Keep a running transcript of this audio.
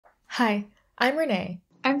Hi, I'm Renee.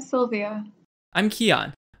 I'm Sylvia. I'm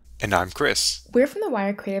Keon. And I'm Chris. We're from the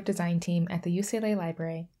Wire Creative Design team at the UCLA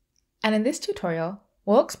Library, and in this tutorial,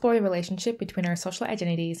 we'll explore the relationship between our social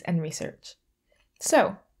identities and research.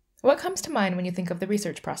 So, what comes to mind when you think of the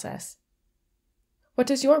research process? What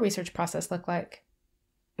does your research process look like?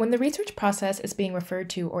 When the research process is being referred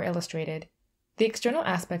to or illustrated, the external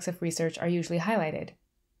aspects of research are usually highlighted.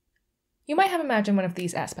 You might have imagined one of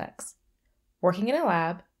these aspects: working in a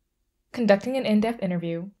lab, conducting an in-depth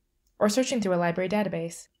interview, or searching through a library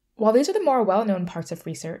database. While these are the more well-known parts of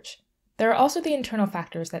research, there are also the internal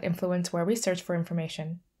factors that influence where we search for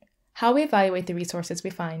information, how we evaluate the resources we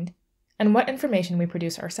find, and what information we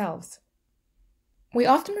produce ourselves. We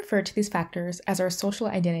often refer to these factors as our social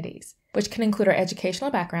identities, which can include our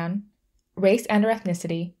educational background, race and/or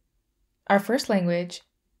ethnicity, our first language,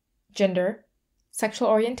 gender, sexual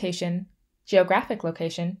orientation, geographic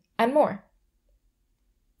location, and more.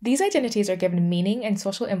 These identities are given meaning and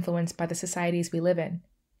social influence by the societies we live in,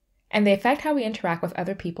 and they affect how we interact with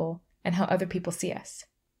other people and how other people see us.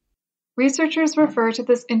 Researchers refer to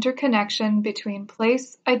this interconnection between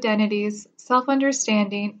place, identities,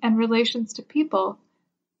 self-understanding, and relations to people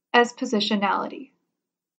as positionality.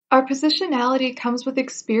 Our positionality comes with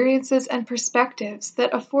experiences and perspectives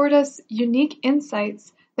that afford us unique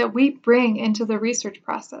insights that we bring into the research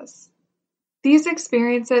process. These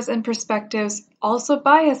experiences and perspectives also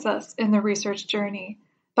bias us in the research journey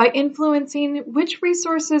by influencing which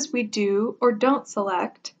resources we do or don't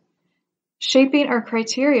select, shaping our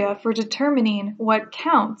criteria for determining what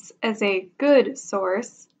counts as a good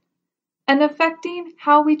source, and affecting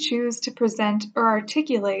how we choose to present or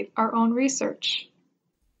articulate our own research.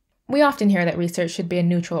 We often hear that research should be a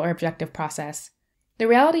neutral or objective process. The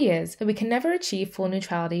reality is that we can never achieve full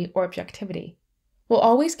neutrality or objectivity. We'll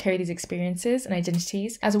always carry these experiences and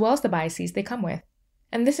identities as well as the biases they come with,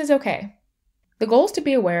 and this is okay. The goal is to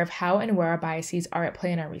be aware of how and where our biases are at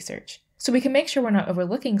play in our research, so we can make sure we're not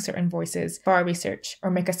overlooking certain voices for our research or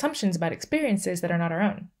make assumptions about experiences that are not our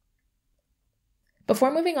own. Before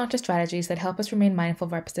moving on to strategies that help us remain mindful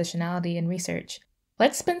of our positionality in research,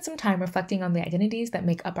 let's spend some time reflecting on the identities that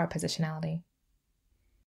make up our positionality.